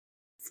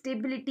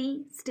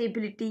Stability,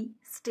 stability,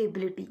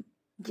 stability.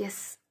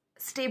 Yes,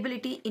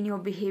 stability in your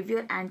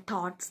behavior and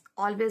thoughts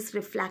always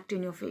reflect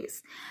in your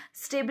face.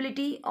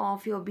 Stability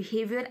of your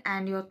behavior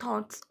and your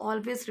thoughts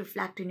always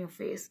reflect in your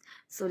face.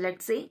 So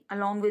let's say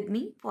along with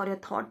me for your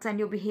thoughts and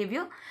your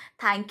behavior.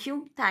 Thank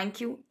you,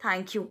 thank you,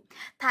 thank you.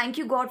 Thank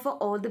you God for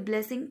all the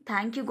blessing.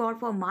 Thank you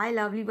God for my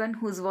lovely one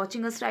who's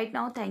watching us right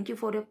now. Thank you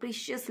for your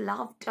precious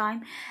love,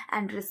 time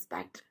and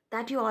respect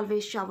that you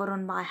always shower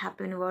on my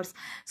happy universe.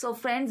 So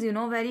friends, you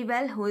know very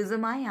well who is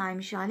am I am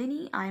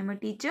Shalini. I am a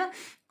teacher,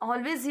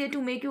 always here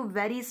to make you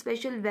very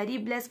special, very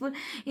blissful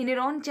in your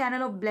own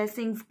channel of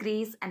blessings,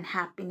 grace and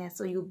happiness.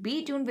 So you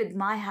be tuned with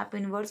my happy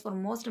universe for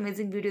most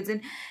amazing videos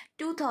in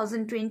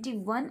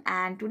 2021,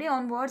 and today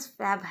onwards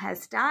Feb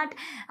has started,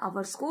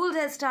 our school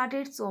has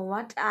started. So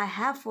what I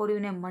have for you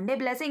in a Monday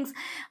blessings,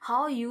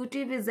 how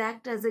YouTube is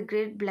act as a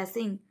great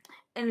blessing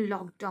in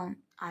lockdown,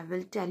 I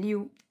will tell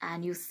you,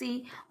 and you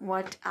see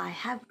what I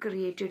have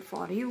created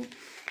for you,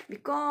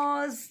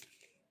 because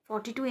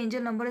 42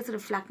 angel number is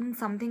reflecting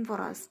something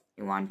for us.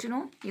 You want to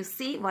know? You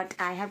see what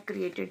I have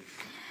created.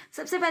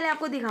 सबसे पहले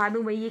आपको दिखा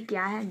दूं भाई ये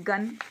क्या है.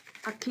 Gun,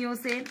 अखियों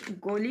से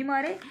गोली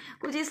मारे,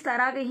 कुछ इस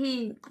तरह की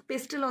ही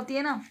पिस्टल होती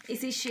है ना,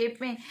 इसी शेप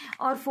में,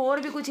 और 4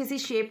 भी कुछ इसी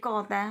शेप का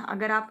होता है.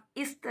 अगर आप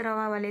इस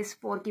तरह वाले इस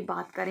 4 की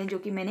बात करें, जो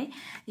कि मैंने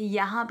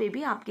यहाँ पे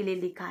भी आपके लिए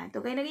लिखा है,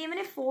 तो कहीं ना कहीं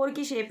मैंने 4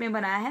 की शेप में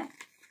बनाया है.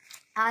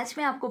 आज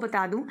मैं आपको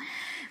बता दूं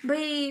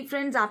भाई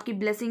फ्रेंड्स, आपकी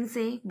ब्लेसिंग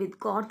से with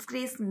God's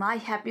grace my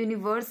happy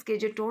universe के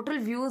जो टोटल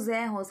व्यूज़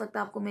हैं, हो सकता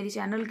है आपको मेरी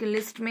चैनल की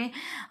लिस्ट में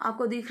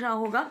आपको दिख रहा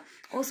होगा,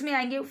 उसमें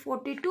आएंगे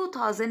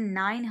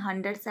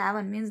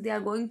 42,907 means they are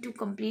going to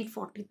complete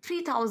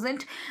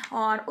 43,000.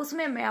 और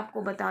उसमें मैं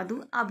आपको बता दूं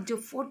अब जो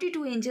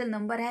 42 एंजल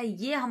नंबर है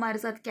ये हमारे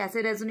साथ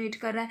कैसे रेजोनेट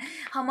कर रहा है.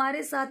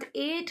 हमारे साथ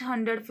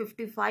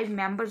 855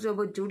 मेंबर्स जो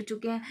वो जुड़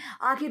चुके हैं,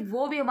 आखिर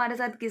वो भी हमारे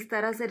साथ किस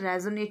तरह से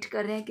रेजोनेट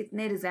कर रहे हैं,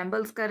 कितने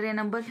रिजेंबल्स कर रहे हैं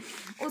नंबर.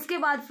 उसके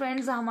बाद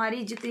फ्रेंड्स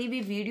हमारी जितनी भी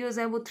वीडियोस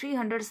हैं वो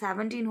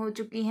 317 हो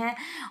चुकी हैं,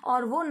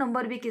 और वो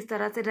नंबर भी किस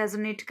तरह से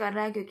रेजोनेट कर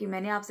रहा है, क्योंकि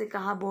मैंने आपसे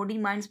कहा बॉडी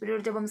माइंड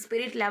स्पिरिट, जब हम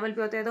स्पिरिट लेवल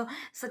पे होते हैं तो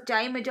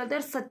सच्चाई में चलते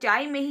हैं, और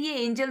सच्चाई में ही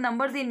ये एंजल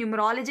नंबर्स, ये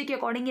न्यूमरोलॉजी के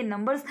अकॉर्डिंग ये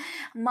नंबर्स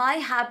माय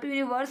हैप्पी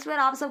यूनिवर्स पर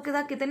आप सबके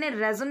साथ कितने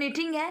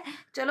रेजोनेटिंग है.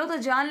 चलो तो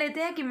जान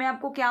लेते हैं कि मैं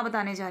आपको क्या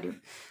बताने जा रही हूँ.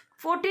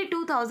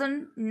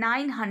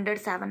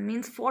 42,907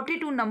 मीन्स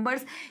 42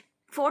 नंबर्स,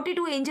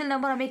 42 एंजल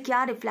नंबर हमें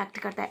क्या रिफ्लेक्ट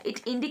करता है. It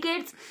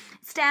indicates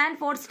stand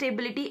for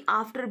stability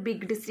after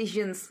big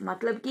decisions.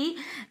 मतलब कि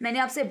मैंने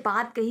आपसे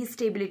बात कही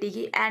स्टेबिलिटी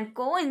की, एंड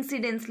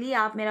कोइंसिडेंसली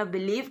आप मेरा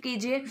बिलीव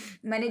कीजिए,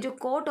 मैंने जो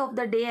कोट ऑफ द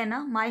डे है ना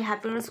माय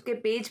हैप्पीनेस के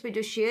पेज पे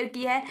जो शेयर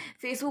किया है,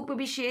 फेसबुक पे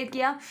भी शेयर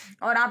किया,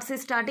 और आपसे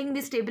स्टार्टिंग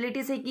भी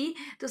स्टेबिलिटी से की,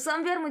 तो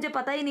समवेयर मुझे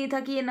पता ही नहीं था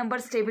कि ये नंबर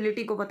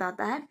स्टेबिलिटी को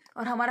बताता है,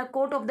 और हमारा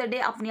कोट ऑफ द डे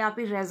अपने आप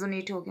ही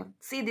रेजोनेट हो गया.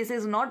 See this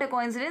is not a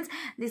coincidence,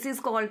 this is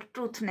called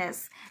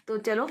truthness. तो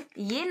चलो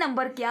ये नंबर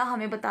क्या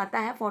हमें बताता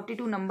है,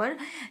 42 नंबर,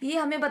 ये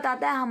हमें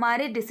बताता है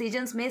हमारे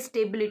डिसीजंस में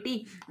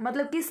स्टेबिलिटी,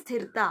 मतलब कि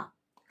स्थिरता.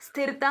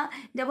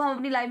 जब हम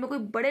अपनी लाइफ में कोई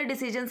बड़े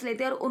डिसीजंस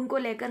लेते हैं और उनको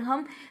लेकर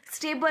हम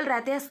स्टेबल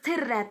रहते हैं,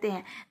 स्थिर रहते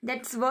हैं,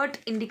 that's what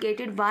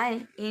indicated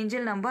by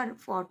Angel number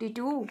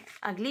 42.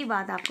 अगली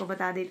बात आपको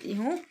बता देती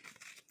हूँ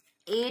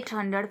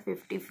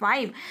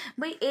 855.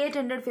 भाई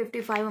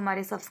 855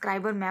 हमारे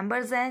सब्सक्राइबर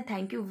मेंबर्स हैं.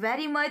 थैंक यू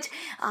वेरी मच,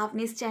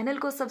 आपने इस चैनल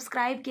को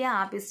सब्सक्राइब किया,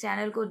 आप इस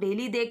चैनल को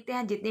डेली देखते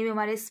हैं, जितने भी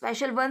हमारे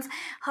special once,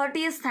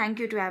 heartiest thank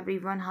you to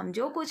everyone. हम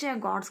जो कुछ है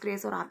गॉड्स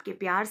ग्रेस और आपके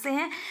प्यार से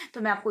हैं.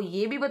 तो मैं आपको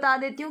ये भी बता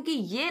देती हूँ कि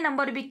ये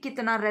नंबर भी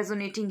कितना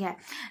रेजोनेटिंग है.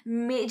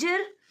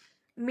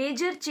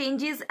 मेजर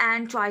चेंजेस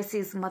एंड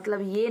चॉइसेस,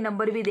 मतलब ये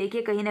नंबर भी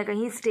देखिए कहीं ना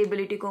कहीं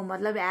स्टेबिलिटी को,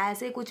 मतलब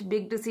ऐसे कुछ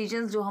बिग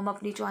डिसीजंस जो हम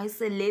अपनी चॉइस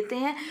से लेते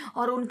हैं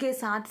और उनके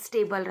साथ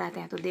स्टेबल रहते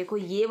हैं. तो देखो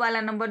ये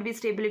वाला नंबर भी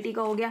स्टेबिलिटी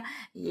का हो गया,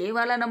 ये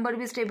वाला नंबर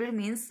भी stability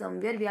means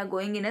somewhere we are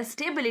going in a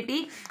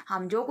stability.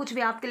 हम जो कुछ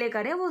भी आपके लिए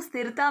कर रहे हैं वो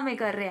स्थिरता में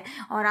कर रहे हैं,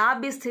 और आप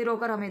भी स्थिर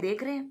होकर हमें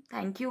देख रहे हैं.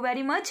 Thank you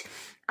very much.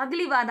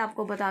 अगली बात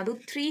आपको बता दूं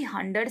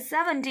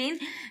 317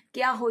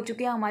 क्या हो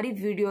चुके हैं हमारी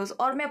वीडियोस,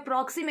 और मैं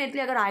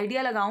अप्रॉक्सीमेटली अगर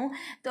आइडिया लगाऊं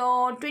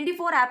तो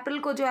 24 अप्रैल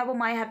को जो है वो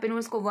माय हैप्पी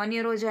यूनिवर्स को 1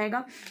 ईयर हो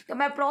जाएगा. तो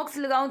मैं अप्रॉक्स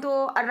लगाऊं तो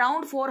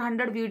अराउंड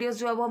 400 वीडियोस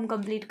जो है वो हम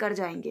कंप्लीट कर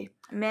जाएंगे,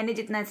 मैंने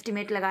जितना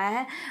एस्टिमेट लगाया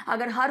है.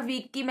 अगर हर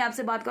वीक की मैं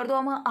आपसे बात करूँ तो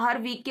हम हर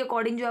वीक के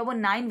अकॉर्डिंग जो है वो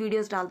 9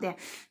 वीडियोस डालते हैं.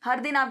 हर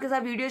दिन आपके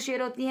साथ वीडियो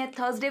शेयर होती हैं,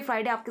 थर्सडे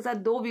फ्राइडे आपके साथ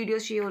 2 वीडियो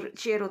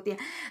शेयर होती है.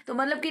 तो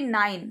मतलब कि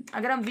 9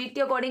 अगर हम वीक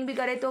के अकॉर्डिंग भी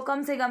करें तो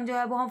कम से कम जो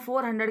है वो हम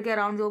 400 के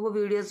अराउंड जो वो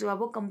वीडियोस जो है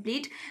वो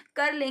कंप्लीट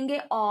कर लेंगे.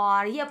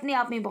 और ये अपने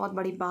आप में बहुत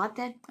बड़ी बात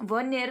है,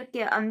 1 ईयर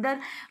के अंदर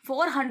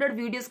 400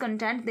 वीडियोस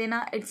कंटेंट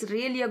देना, it's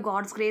really a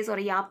God's grace. और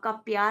ये आपका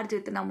प्यार जो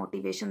इतना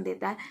मोटिवेशन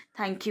देता है,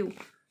 थैंक यू.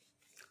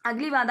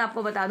 अगली बात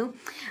आपको बता दूं,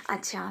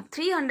 अच्छा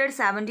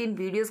 317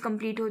 वीडियोस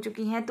कंप्लीट हो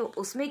चुकी हैं, तो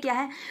उसमें क्या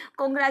है,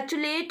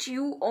 congratulate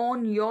you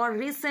on your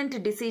recent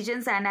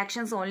decisions and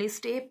actions, only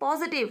stay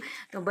positive.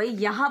 तो भाई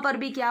यहाँ पर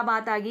भी क्या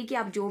बात आ गई कि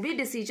आप जो भी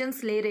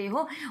डिसीजंस ले रहे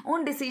हो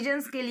उन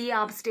डिसीजंस के लिए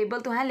आप स्टेबल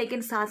तो हैं,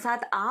 लेकिन साथ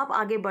साथ आप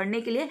आगे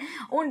बढ़ने के लिए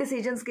उन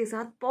डिसीजंस के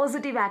साथ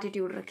पॉजिटिव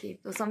एटीट्यूड रखिए.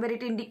 तो somewhere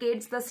it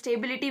indicates the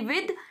stability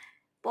with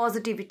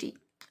positivity.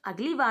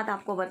 अगली बात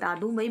आपको बता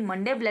दूं भाई,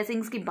 मंडे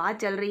ब्लेसिंग्स की बात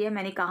चल रही है।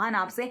 मैंने कहा ना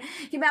आपसे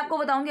कि मैं आपको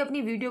बताऊंगी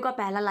अपनी वीडियो का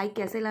पहला लाइक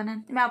कैसे लाना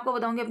है, मैं आपको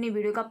बताऊंगी अपनी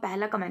वीडियो का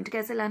पहला कमेंट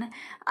कैसे लाना है।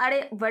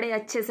 अरे बड़े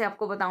अच्छे से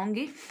आपको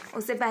बताऊंगी।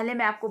 उससे पहले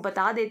मैं आपको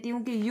बता देती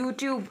हूँ कि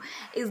YouTube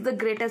is the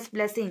greatest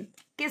blessing.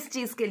 किस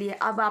चीज़ के लिए?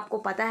 अब आपको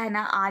पता है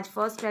ना, आज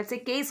 1 फेब से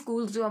कई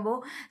स्कूल्स जो है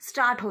वो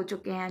स्टार्ट हो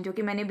चुके हैं, जो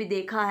कि मैंने भी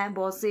देखा है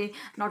बहुत से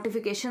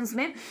नोटिफिकेशंस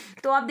में।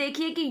 तो आप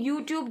देखिए कि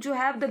यूट्यूब जो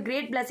है the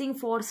great blessing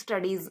for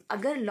studies.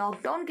 अगर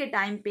लॉकडाउन के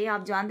टाइम पे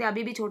आप जानते हैं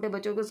अभी भी छोटे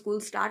बच्चों के स्कूल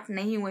स्टार्ट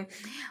नहीं हुए,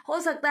 हो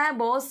सकता है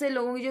बहुत से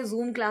लोगों की जो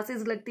जूम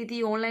क्लासेस लगती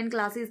थी, ऑनलाइन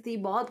क्लासेस थी,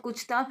 बहुत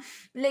कुछ था,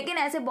 लेकिन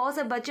ऐसे बहुत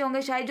से बच्चे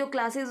होंगे शायद जो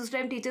क्लासेस उस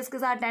टाइम टीचर्स के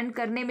साथ अटेंड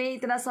करने में,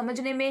 इतना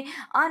समझने में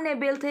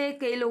अनएबल थे,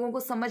 कई लोगों को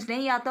समझ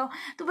नहीं आता।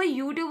 तो भाई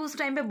यूट्यूब उस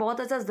टाइम पे बहुत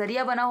अच्छा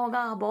जरिया बना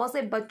होगा। बहुत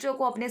से बच्चों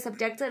को अपने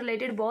सब्जेक्ट से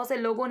रिलेटेड बहुत से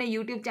लोगों ने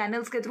यूट्यूब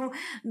चैनल्स के थ्रू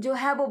जो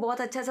है वो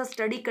बहुत अच्छा सा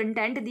स्टडी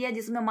कंटेंट दिया,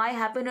 जिसमें माय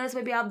हैप्पीनेस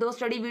में भी आप 2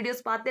 स्टडी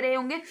वीडियोस पाते रहे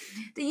होंगे।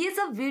 तो ये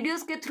सब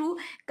वीडियोस के थ्रू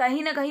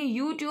कहीं ना कहीं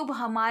यूट्यूब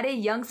हमारे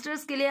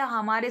यंगस्टर्स के लिए,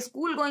 हमारे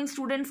स्कूल गोइंग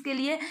स्टूडेंट्स के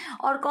लिए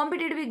और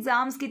कॉम्पिटिटिव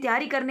एग्जाम्स की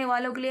तैयारी करने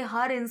वालों के लिए,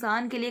 हर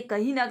इंसान के लिए,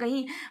 कहीं ना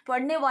कहीं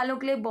पढ़ने वालों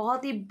के लिए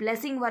बहुत ही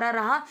ब्लेसिंग भरा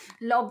रहा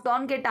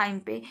लॉकडाउन के टाइम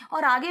पे।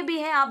 और आगे भी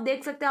है, आप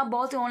देख सकते हैं, आप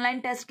बहुत से ऑनलाइन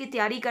टेस्ट की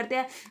तैयारी करते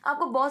हैं,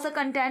 आपको बहुत सा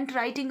कंटेंट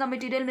राइटिंग का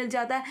मटेरियल मिल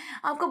जाता है,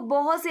 आपको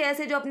बहुत से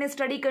ऐसे जो अपने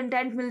स्टडी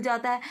कंटेंट मिल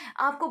जाता है,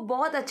 आपको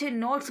बहुत अच्छे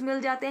नोट्स मिल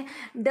जाते हैं।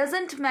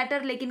 डजेंट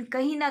मैटर, लेकिन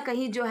कहीं ना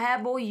कहीं जो है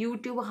वो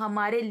यूट्यूब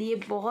हमारे लिए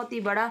बहुत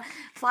ही बड़ा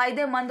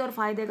फायदेमंद और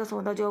फायदे का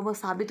सौदा जो है वो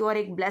साबित हुआ और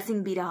एक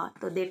ब्लेसिंग भी रहा।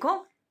 तो देखो,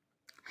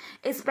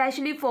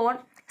 स्पेशली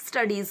फॉर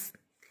स्टडीज,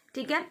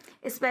 ठीक है,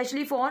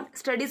 specially for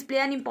studies play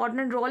an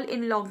important role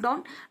in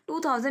lockdown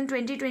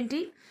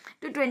 2020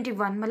 to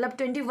 21, मतलब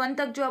 21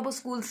 तक जो है वो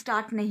स्कूल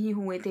स्टार्ट नहीं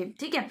हुए थे।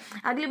 ठीक है,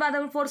 अगली बात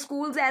है for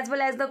schools as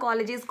well as the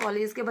colleges,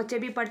 college के बच्चे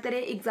भी पढ़ते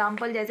रहे।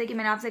 एग्जाम्पल जैसे कि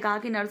मैंने आपसे कहा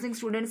कि नर्सिंग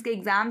स्टूडेंट्स के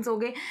एग्जाम्स हो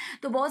गए,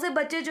 तो बहुत से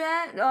बच्चे जो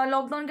है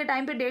लॉकडाउन के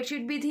टाइम पे डेट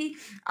शीट भी थी,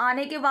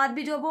 आने के बाद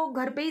भी जो वो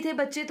घर पे ही थे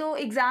बच्चे, तो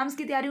एग्जाम्स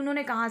की तैयारी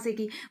उन्होंने कहाँ से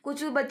की।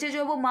 कुछ बच्चे जो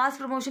है वो मास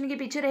प्रमोशन के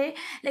पीछे रहे,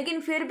 लेकिन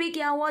फिर भी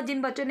क्या हुआ,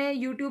 जिन बच्चों ने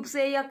यूट्यूब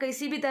से या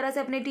किसी भी तरह से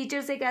अपने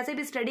टीचर से कैसे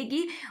भी स्टडी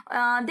की,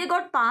 दे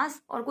गॉट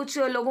पास, और कुछ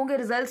लोगों के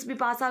रिजल्ट्स भी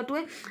पास आउट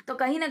हुए। तो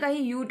कहीं ना कहीं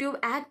YouTube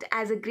act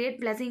as a great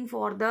blessing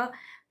for the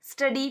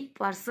study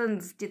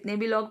persons. जितने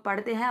भी लोग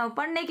पढ़ते हैं, और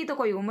पढ़ने की तो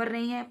कोई उम्र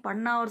नहीं है,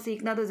 पढ़ना और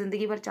सीखना तो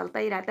ज़िंदगी भर चलता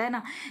ही रहता है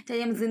ना,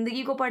 चाहे हम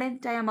ज़िंदगी को पढ़ें,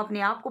 चाहे हम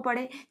अपने आप को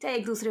पढ़ें, चाहे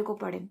एक दूसरे को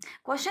पढ़ें।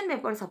 क्वेश्चन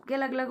पेपर सबके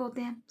अलग अलग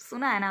होते हैं,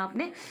 सुना है ना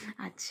आपने।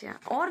 अच्छा,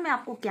 और मैं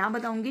आपको क्या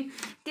बताऊंगी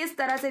किस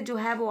तरह से जो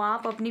है वो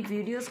आप अपनी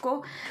वीडियोस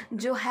को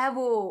जो है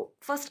वो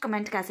फर्स्ट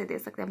कमेंट कैसे दे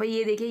सकते हैं। भाई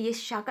ये देखिए, ये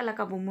शाका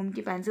लाका बूम बूम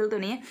की पेंसिल तो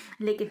नहीं है,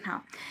 लेकिन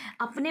हाँ,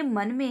 अपने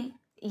मन में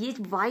ये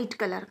white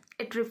colour,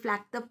 it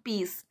reflect the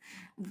piece.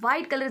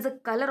 White colour is a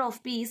colour of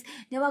peace.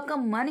 जब आपका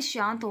मन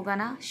शांत होगा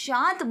ना,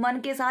 शांत मन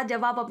के साथ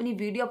जब आप अपनी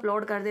वीडियो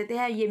अपलोड कर देते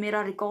हैं, ये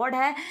मेरा रिकॉर्ड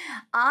है,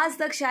 आज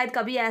तक शायद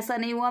कभी ऐसा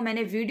नहीं हुआ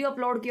मैंने वीडियो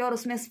अपलोड किया और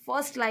उसमें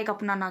फर्स्ट लाइक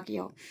अपना ना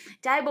किया हो,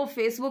 चाहे वो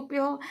फेसबुक पे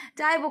हो,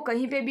 चाहे वो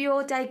कहीं पे भी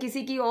हो, चाहे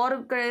किसी की और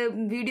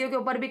वीडियो के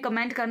ऊपर भी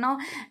कमेंट करना हो,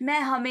 मैं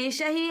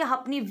हमेशा ही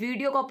अपनी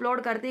वीडियो को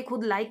अपलोड करते ही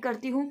खुद लाइक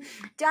करती हूँ।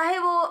 चाहे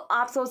वो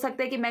आप सोच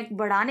सकते हैं कि मैं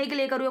बढ़ाने के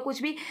लिए करूँ या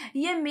कुछ भी,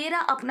 ये मेरा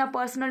अपना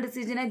पर्सनल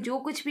डिसीजन है। जो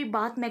कुछ भी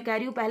बात मैं कह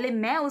रही हूँ, पहले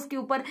मैं उसके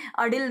ऊपर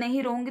अडिल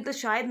नहीं रहूंगी तो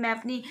शायद मैं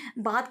अपनी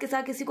बात के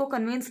साथ किसी को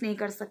कन्विंस नहीं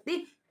कर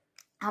सकती।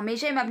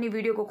 हमेशा ही मैं अपनी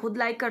वीडियो को खुद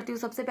लाइक करती हूँ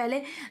सबसे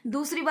पहले।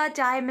 दूसरी बात,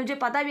 चाहे मुझे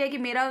पता भी है कि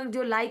मेरा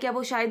जो लाइक है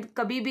वो शायद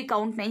कभी भी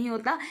काउंट नहीं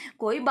होता,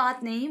 कोई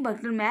बात नहीं,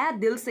 बट मैं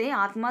दिल से,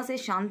 आत्मा से,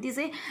 शांति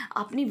से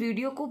अपनी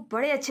वीडियो को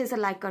बड़े अच्छे से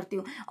लाइक करती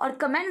हूँ। और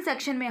कमेंट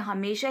सेक्शन में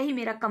हमेशा ही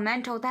मेरा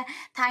कमेंट होता है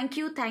thank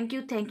you thank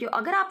you thank you.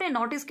 अगर आपने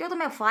नोटिस किया तो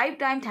मैं 5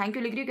 टाइम थैंक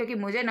यू लिख रही हूँ, क्योंकि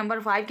मुझे नंबर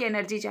 5 की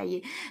एनर्जी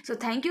चाहिए। So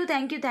thank you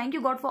thank you thank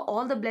you God for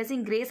all the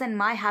blessing, grace and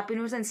my happy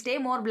universe and stay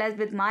more blessed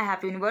with my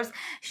happy universe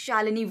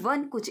Shalini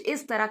 1। कुछ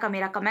इस तरह का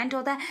मेरा कमेंट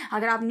होता है।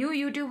 अगर आप न्यू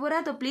यूट्यूबर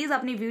है तो प्लीज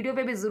अपनी वीडियो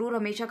पे भी जरूर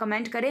हमेशा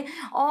कमेंट करें।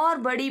 और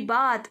बड़ी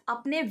बात,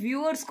 अपने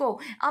व्यूअर्स को,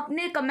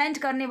 अपने कमेंट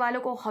करने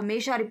वालों को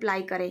हमेशा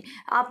रिप्लाई करें।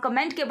 आप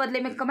कमेंट के बदले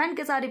में कमेंट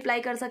के साथ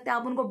रिप्लाई कर सकते हैं,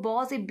 आप उनको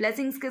बहुत सी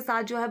ब्लेसिंग्स के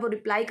साथ जो है वो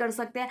रिप्लाई कर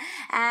सकते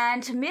हैं।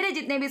 एंड मेरे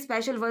जितने भी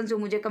स्पेशल वंस जो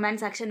मुझे कमेंट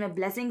सेक्शन में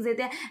ब्लेसिंग्स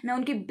देते हैं, मैं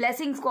उनकी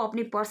ब्लेसिंग्स को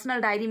अपनी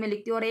पर्सनल डायरी में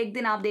लिखती हूँ, और एक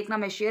दिन आप देखना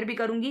मैं शेयर भी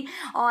करूंगी।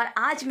 और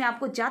आज मैं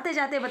आपको जाते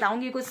जाते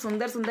बताऊंगी कुछ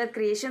सुंदर सुंदर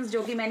क्रिएशंस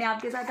जो कि मैंने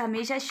आपके साथ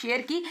हमेशा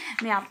शेयर की,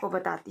 मैं आपको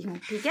बताती हूँ।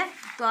 ठीक है,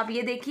 तो आप ये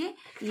देखिए,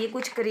 ये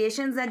कुछ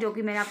क्रिएशंस हैं जो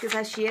कि मैंने आपके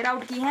साथ शेयर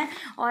आउट की हैं,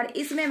 और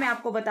इसमें मैं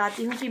आपको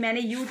बताती हूँ कि मैंने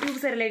यूट्यूब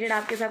से रिलेटेड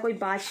आपके साथ कोई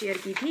बात शेयर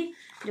की थी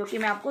जो कि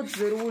मैं आपको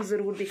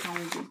ज़रूर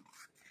दिखाऊंगी।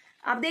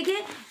 अब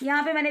देखिए,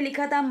 यहाँ पे मैंने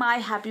लिखा था माय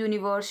हैप्पी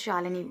यूनिवर्स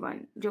शालिनी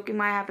 1, जो कि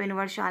माय हैप्पी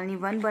यूनिवर्स शालिनी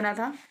 1 बना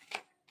था।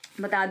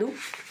 बता दूँ,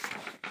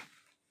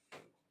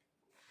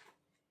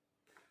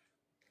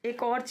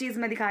 एक और चीज़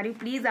मैं दिखा रही हूँ,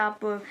 प्लीज़ आप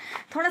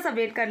थोड़ा सा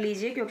वेट कर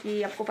लीजिए,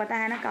 क्योंकि आपको पता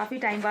है ना काफ़ी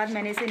टाइम बाद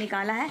मैंने इसे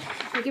निकाला है,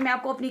 क्योंकि मैं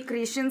आपको अपनी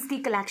क्रिएशंस की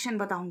कलेक्शन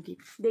बताऊंगी।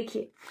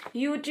 देखिए,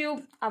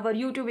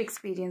 यूट्यूब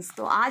एक्सपीरियंस,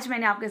 तो आज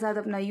मैंने आपके साथ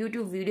अपना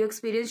यूट्यूब वीडियो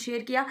एक्सपीरियंस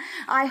शेयर किया।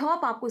 आई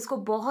होप आपको इसको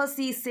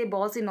इससे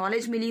बहुत सी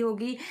नॉलेज मिली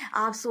होगी।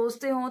 आप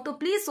सोचते हो तो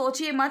प्लीज़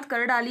सोचिए मत,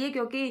 कर डालिए,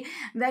 क्योंकि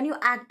when you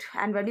act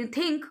and when you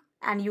think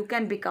and you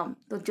can become,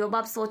 तो जब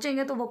आप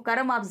सोचेंगे तो वो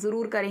कर्म आप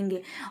ज़रूर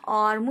करेंगे।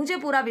 और मुझे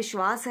पूरा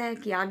विश्वास है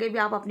कि आगे भी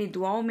आप अपनी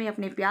दुआओं में,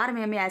 अपने प्यार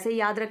में हमें ऐसे ही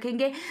याद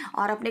रखेंगे,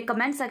 और अपने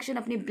कमेंट सेक्शन,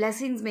 अपनी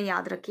ब्लेसिंग्स में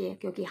याद रखिए,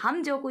 क्योंकि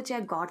हम जो कुछ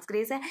है गॉड्स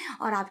ग्रेस है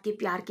और आपके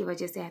प्यार की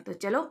वजह से है। तो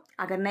चलो,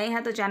 अगर नए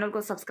हैं तो चैनल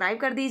को सब्सक्राइब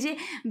कर दीजिए,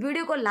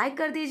 वीडियो को लाइक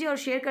कर दीजिए और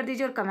शेयर कर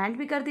दीजिए और कमेंट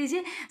भी कर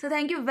दीजिए। So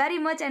thank you very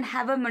much and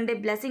have a Monday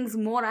blessings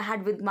more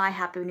ahead with my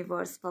happy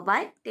universe. Bye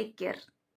bye, take care.